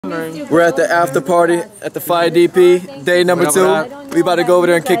We're at the after party at the Phi DP, day number 2. We about to go over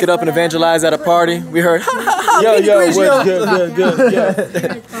there and kick it up and evangelize at a party. We heard, ha ha ha,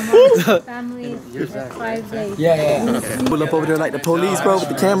 good. Family, 5 days. Yeah. Pull up over there like the police, bro, with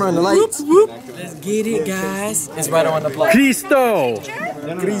the camera and the lights. Let's get it, guys. It's right on the block. Cristo,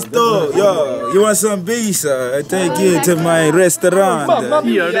 yo, you want some beef? I take you to my restaurant.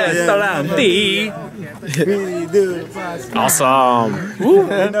 Your restaurante. Awesome. Whoa.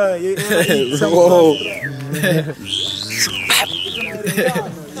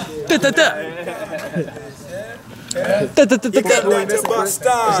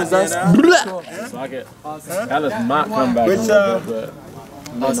 That does not come back.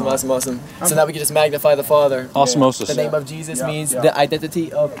 Awesome. So now we can just magnify the Father. Osmosis. The name of Jesus means the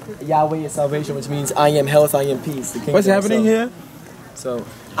identity of Yahweh is salvation, which means I am health, I am peace. What's happening here? So,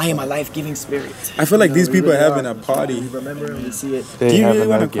 I am a life-giving spirit. I feel like these people are having a party. Remember when you see it? They you have really a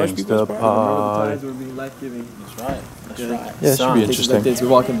want to crush people's party. We're being life-giving. That's right. Yeah, it should be interesting. Like this. We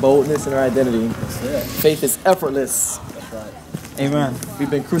walk in boldness in our identity. Faith is effortless. That's right. Amen. We've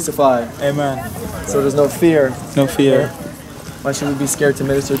been crucified. Amen. So there's no fear. No fear. Why should we be scared to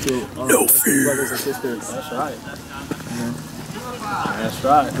minister to no fear. brothers and sisters? That's right. That's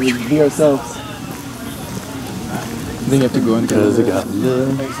right. We be ourselves. Then you have to go in because it got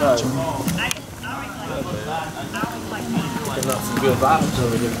love.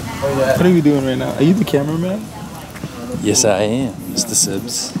 What are you doing right now? Are you the cameraman? Yes, I am, Mr.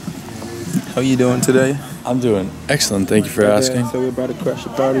 Sibbs. How are you doing today? I'm doing excellent. Thank you for asking. So we're about to crash the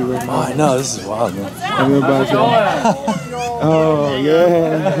party right now. Oh, I know. This is wild, man. And we're about to. Oh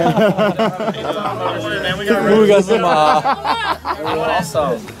yeah. We got some.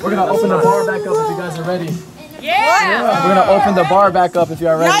 Awesome. We're gonna open the bar back up if you guys are ready. Yeah. We're gonna open the bar back up if you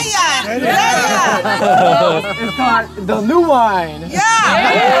are ready. It's called the new wine.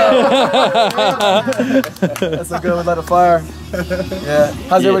 That's so good. We light a fire. Yeah.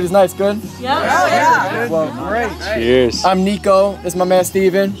 How's everybody's nights? Good. Yeah. Well, great. Cheers. I'm Nico. This is my man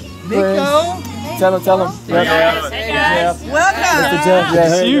Steven. Nico. Tell him. Hey guys. Welcome.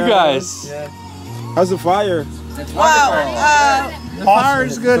 Yeah, You guys. How's the fire? Wow. The fire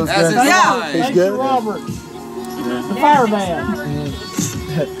is good. Yeah. It's good. Robert. The fireman.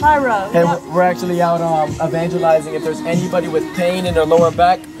 Pyro. Hey, we're actually out evangelizing. If there's anybody with pain in their lower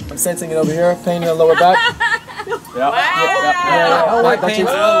back, I'm sensing it over here. Pain in the lower back. Wow. My pain's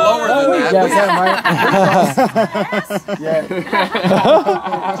a little lower than that.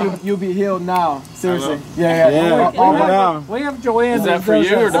 Yeah. You'll be healed now. Seriously. Yeah. We have Joanne. Is that for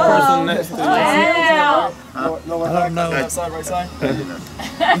you or the person next to you? Wow. Lower back. Right side, right side.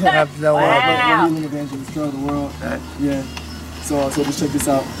 I have no We're healing evangelists throughout the world. Yeah. So just check this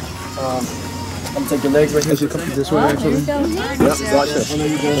out. I'm gonna take your legs right here. Come this way, actually. Yep. Watch it.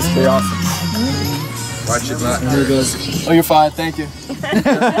 That's pretty awesome. Watch it not. Here it goes. Oh, you're fine. Thank you.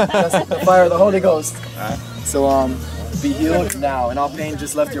 That's the fire of the Holy Ghost. So be healed now, and all pain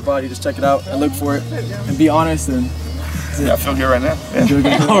just left your body. Just check it out and look for it, and be honest. And I feel good right now.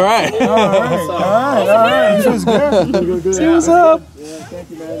 All right. All right. This was good. See what's up. Yeah, thank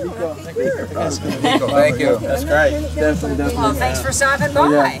you, man. Nico. Thank you. That's great. Definitely. Well, thanks for stopping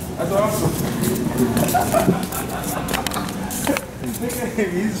by.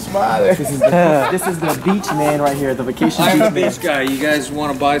 He's smiling. This is the beach man right here, the vacation I'm beach a man. beach guy. You guys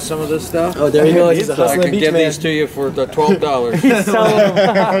want to buy some of this stuff? Oh, there you go. He's a So I hustling can beach give man. these to you for the $12. He's selling them.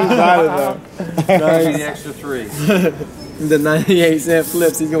 Give me the extra 3. The 98-cent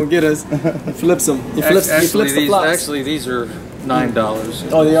flips. He's gonna get us. He flips them. He flips the flops. Actually, these are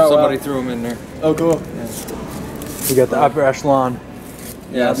 $9. Oh, they are. Somebody Wow. throw them in there. Oh, cool. We got the upper echelon.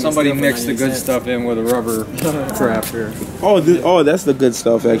 Yeah, somebody mixed the good stuff in with a rubber crap here. Oh, that's the good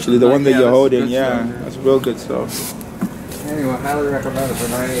stuff actually. The one that Yeah, you're that's holding. good Yeah, stuff. that's real good stuff. Anyway, highly recommend it for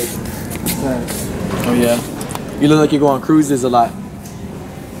 98 cents. Oh yeah. You look like you go on cruises a lot.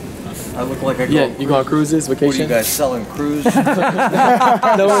 I look like I go. Yeah, you go on cruises, What are you vacation. guys selling cruise? No, we're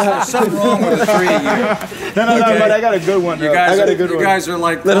not. Something wrong with the 3 of you. No, but I got a good one. You though. guys, I got a good you one. guys are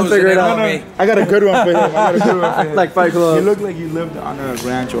like Let 'em closing figure it in out. on me. I got a good one for him. Like Fight Club. You look like you lived on a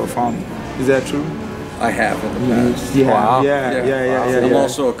ranch or a farm. Is that true? I have in the past. Yeah. Wow. Yeah. I'm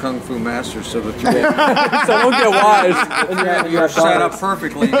also a kung fu master, so the 3 So don't get wise. And you you're have set up daughters.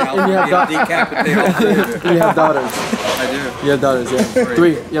 perfectly now. And you have You decapitate all 3 of you. You have daughters. I do. You have daughters, yeah.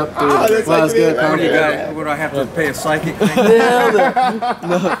 3. Yep, 3. Wow, that's good. Would I have to pay a psychic? No.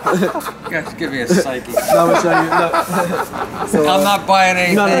 You guys give me a psychic. No, I'm gonna show you. Look. So, I'm not buying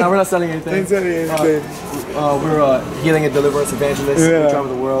anything. No, we're not selling anything. We're healing and deliverance evangelists. We travel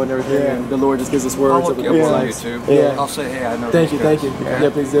the world and everything. And the Lord just gives us words I'll over look you up on lives. YouTube. Yeah. I'll say, hey, I know. Thank you. Yeah,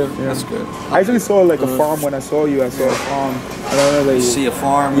 please do. That's good. I actually saw like a farm when I saw you. I saw a farm. I don't know, like, You see a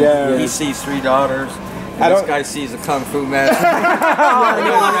farm. Yeah. He sees 3 daughters. I This don't- guy sees a kung fu master.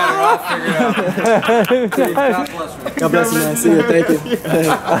 God bless you, man. See you. Thank you.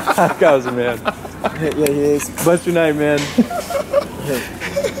 That guy's a man. Yeah, he is. Bless your night, man.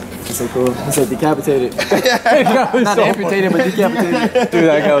 He's so cool. He's so decapitated. That was Not so amputated, but decapitated. Dude,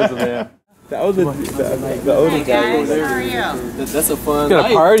 that guy was a man. That was the older guy. Guys, how are you? That's a fun Got a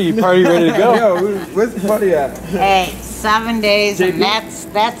night. party ready to go. Yo, where's the party at? Hey, 7 days, and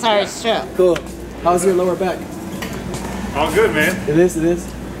that's our show. Cool. How's your lower back? All good, man. It is.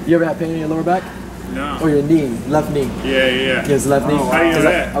 You ever had pain in your lower back? No. Or your knee? Left knee? Yeah. Yes, left knee. How do you know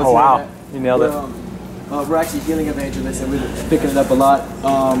that? Oh, wow. You nailed it. We're actually healing evangelists and we're picking it up a lot.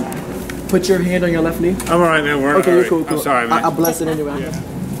 Put your hand on your left knee. I'm all right, man. We're Okay, all you're right. cool. I'm sorry, man. I bless it anyway.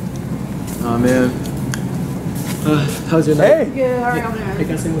 Oh, man. How's your night? Hey. Good, how are you Hey,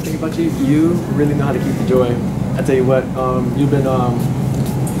 can I say one thing about you? You really know how to keep the joy. I tell you what, you've been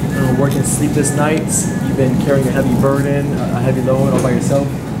working sleepless nights. You've been carrying a heavy burden, a heavy load all by yourself.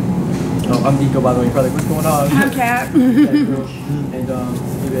 I'm Nico, by the way. You're probably like, what's going on? I'm Kat. And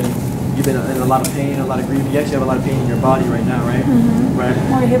you've been in a lot of pain, a lot of grief. You actually have a lot of pain in your body right now, right? Right.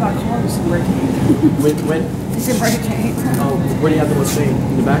 Want to hear about clothes breaking? When? It's a breaking. Where do you have the most pain?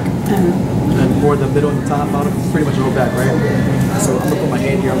 In the back? And more in the middle, the top, bottom? Pretty much your whole back, right? So I'm gonna put my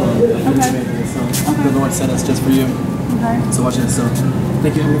hand here. I'm gonna feel this pain. The Lord sent us just for you. Okay. So watch this. So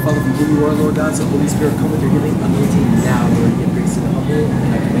thank you, Heavenly Father, for who you are, Lord God. So Holy Spirit, come with your healing anointing now, Lord. Give grace to the humble.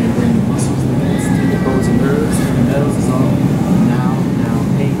 And I command bring the muscles, ligaments, tender bones, and nerves, and metals is all now.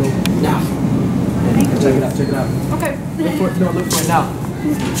 Pain go now. Check it out. Okay. Look for it now.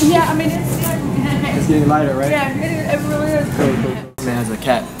 Yeah, I mean, it's Getting lighter, right? yeah, it really is. Cool. Man has a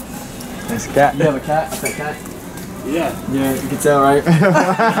cat. Nice cat. You have a cat? A pet cat? Yeah. Yeah, you can tell, right?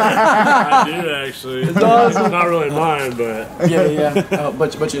 I do, actually. It's not really mine, but... Yeah.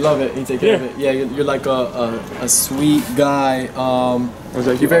 But you love it. You take care of it. Yeah, you're like a sweet guy.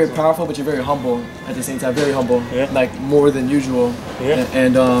 You're very powerful, but you're very humble at the same time. Very humble. Yeah. Like more than usual. Yeah.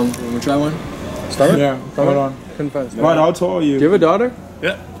 And we'll try one. Start? Yeah. Hold on. Couldn't find it. Right, how tall are you? Do you have a daughter?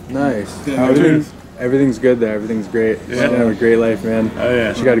 Yeah. Nice. Good. Everything's good there. Everything's great. Yeah. She's have a great life, man. Oh,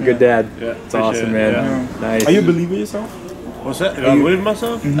 yeah. She got a good dad. Yeah. It's awesome, man. Yeah. Nice. Are you a believer yourself? What's that? Do I believe in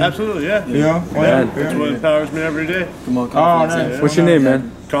myself? Absolutely, yeah. Yeah. That's what empowers me every day. Come on, Oh, come nice. What's your name,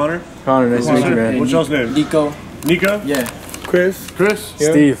 man? Connor? Connor. Nice to meet you, man. What's y'all's name? Nico. Nico? Yeah. Chris? Chris?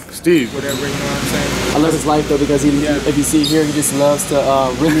 Steve. Steve. Whatever, you know what I'm saying? I love his life though because if you see here, he just loves to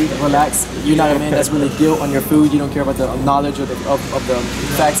really relax. You're not a man that's really guilt on your food. You don't care about the knowledge or of the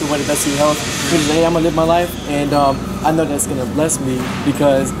facts of what it does to your health. You're just, hey, I'm gonna live my life, and I know that's gonna bless me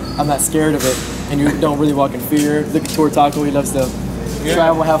because I'm not scared of it. And you don't really walk in fear. Look at Tor Taco. He loves to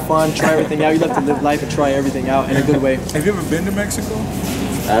travel, have fun, try everything out. You love to live life and try everything out in a good way. Have you ever been to Mexico?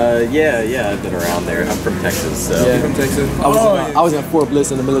 Yeah, I've been around there. I'm from Texas, so. Yeah. From Texas? I was in Fort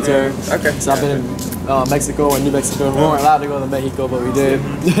Bliss in the military. Okay. So I've been in Mexico and New Mexico. We weren't allowed to go to Mexico, but we did.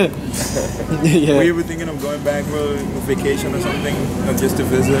 Yeah. Were you ever thinking of going back for a vacation or something, just to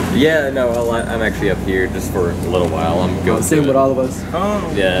visit? Yeah, no, well, I'm actually up here just for a little while. I'm going Same to with all of us.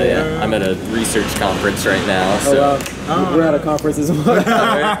 Oh. Yeah. I'm at a research conference right now, so. We're at a conference as well.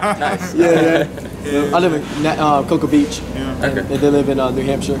 Nice. Yeah. I live in Cocoa Beach. Okay. They live in New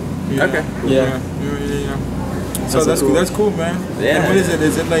Hampshire. Okay. Yeah. So that's cool. That's cool, man. Yeah. And what is it?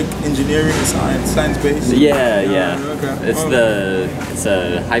 Is it like engineering or science based? Yeah. Okay. It's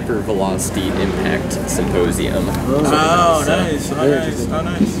a hypervelocity impact symposium. Oh, nice.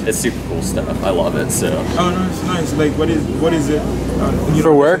 It's super cool stuff. I love it. So. Oh, nice. Like, what is it?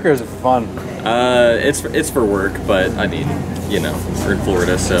 For work or is it for fun? It's for work, but I mean, you know, we're in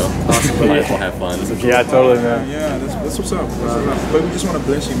Florida, so might as well have fun. Yeah, totally, man. Yeah, that's what's up. But we just want to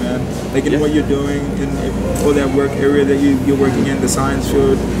bless you, man. Like in what you're doing, in all that work area that you're working in, the science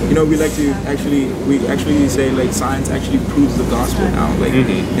field. You know, we actually say like science actually proves the gospel now. Like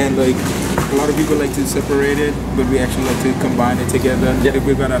and like a lot of people like to separate it, but we actually like to combine it together. Yeah. Like,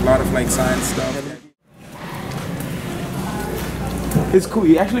 we've got a lot of like science stuff. It's cool.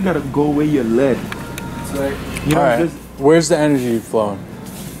 You actually gotta go where you're led. That's right. You know, All right. just Where's the energy flowing?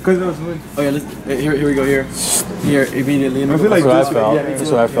 because I was like, Oh yeah, here we go here. Here immediately. I feel like That's what I this- felt. Yeah, me That's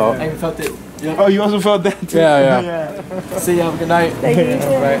too. what I felt. I even felt it Oh, you also felt that too? Yeah. See you. Have a good night. Thank you.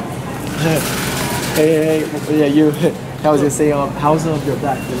 Right. Hey. Yeah, you. I was gonna say, how's your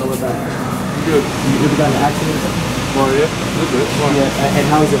back? Your lower back? Good. You ever got in an accident or something? Oh, yeah. That's good. Why? Yeah. And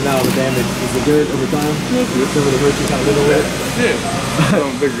how is it now? The damage is it good over time? Yeah, good. Some of the hurt you kind of little bit. Yeah.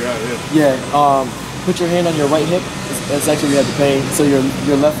 I'm figure out, yeah. Yeah. Put your hand on your right hip. That's actually where you have the pain. So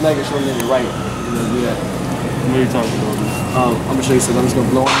your left leg is shorter than your right. You know, do that. What are you talking about? I'm gonna show you something. I'm just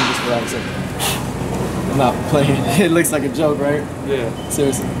gonna blow on you just for that second. I'm not playing. It looks like a joke, right? Yeah.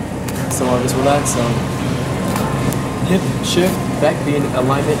 Seriously. So just relax. Hip shift, back be in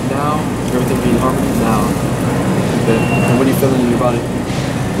alignment now. Everything be in harmony now. Okay. And what are you feeling in your body?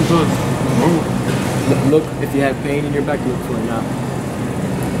 Look, if you have pain in your back, look for it now.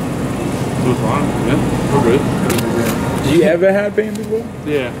 Feels fine. Yeah. We're good. Did you ever have pain before?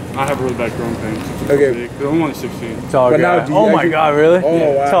 Yeah. I have really bad growing pains. Okay. I'm only 16. Tall But guy. now, do you Oh my actually- God, really?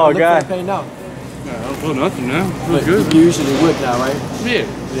 Oh, wow. Tall Look guy. for the pain now. Yeah, I don't feel nothing now. But Feels good. you usually would now, right? Yeah.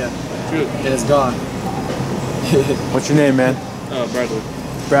 Yeah. Good. And it's gone. What's your name, man? Bradley.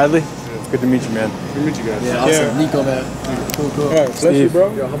 Bradley? Good to meet you, man. Good to meet you guys. Yeah, awesome. Yeah. Nico, man. Cool. All right, bless you, Steve.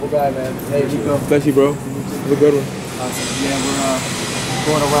 bro. You're a humble guy, man. Hey, Nico. Bless you, bro. Have a good one. Awesome. Yeah, we're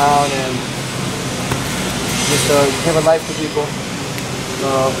going around and just having life for people.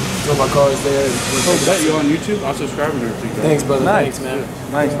 Some of my cars there. Oh, is that you on YouTube? I'll subscribe and everything. Thanks, brother. Nice. Thanks, man.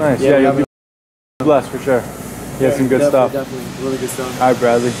 Nice. Yeah, Yeah, we you'll have be blessed for sure. You have some good stuff. Definitely. Really good stuff. All right,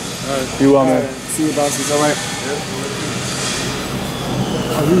 Bradley. All right. Be well, man. See you, bosses. All right.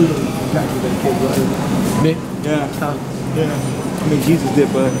 Me? Yeah. I mean, Jesus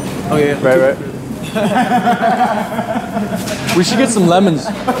did, but Oh, yeah. Right. We should get some lemons.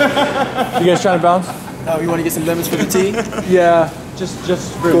 You guys trying to bounce? Oh, you want to get some lemons for the tea? Yeah, just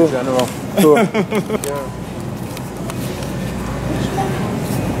for in general. Cool.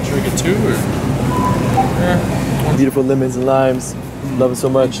 Drink it too, or? Beautiful lemons and limes. Love it so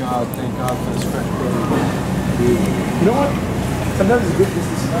much. Thank God for this fresh produce. you know what? Sometimes it's good just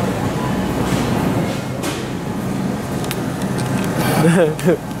to smell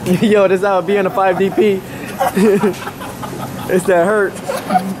it. Yo, this how it be on a 5DP. It's that hurt.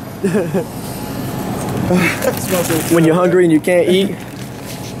 When you're hungry and you can't eat.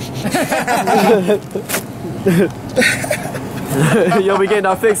 Yo, we getting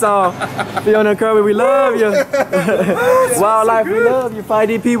our fix on. Fiona Kirby, we love you. Wildlife, we love you.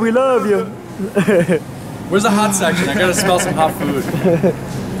 5DP, we love you. Where's the hot section? I gotta smell some hot food.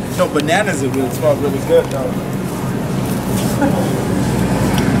 No, bananas are really smell really good though.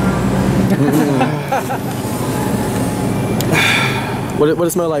 What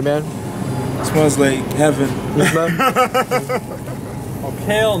it smell like, man? It smells like heaven. You smell? Oh,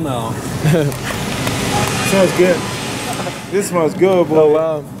 hell no. It smells good. This smells good, boy. Oh,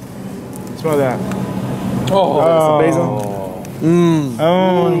 wow. Smell that. Oh, Some basil? Mmm.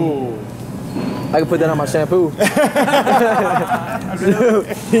 Oh. I can put that on my shampoo.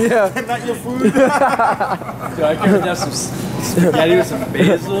 Yeah. Not your food. dude, I can have some spaghetti with some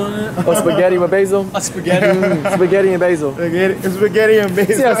basil in it. Oh, spaghetti with basil? Spaghetti. Spaghetti and basil. Spaghetti and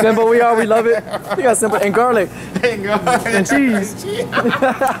basil. See how simple we are? We love it. See how simple. And garlic. And cheese.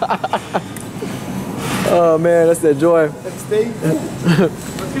 Oh, man, that's that joy.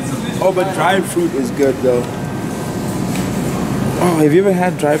 Oh, but dried fruit is good though. Oh, have you ever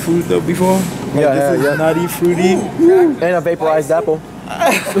had dried fruit though before? Like, Yeah, this is yeah. nutty, fruity. And a vaporized apple.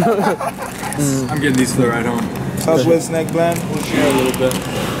 I'm getting these for the ride home. Southwest snack plan. We'll share a little bit.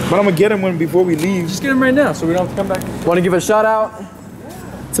 But I'm gonna get them before we leave. Just get them right now so we don't have to come back. Want to give a shout out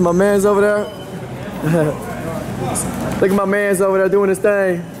to my mans over there? Look at my mans over there doing his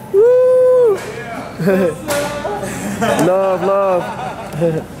thing. Woo! Love.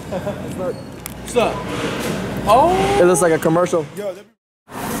 What's up? Oh! It looks like a commercial.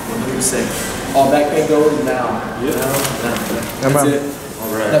 All back pain goes now. Yeah. That's it.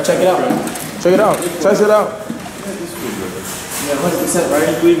 All right. Now check it out. Check it out. Test it out. Yeah, 100%, right?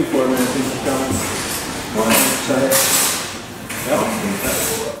 Keep bleeding for it, man.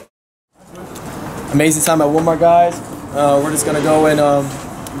 Amazing time at Walmart, guys. We're just gonna go and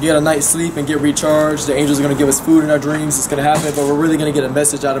get a night's sleep and get recharged. The angels are gonna give us food in our dreams. It's gonna happen, but we're really gonna get a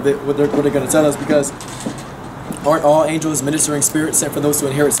message out of it. What they're gonna tell us, because aren't all angels ministering spirits sent for those to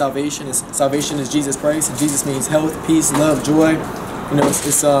inherit salvation? Salvation is Jesus Christ, and Jesus means health, peace, love, joy. You know, it's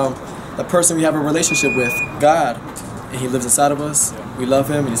the person we have a relationship with, God, and He lives inside of us. We love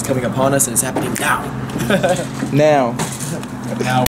Him, and He's coming upon us, and it's happening now. Now.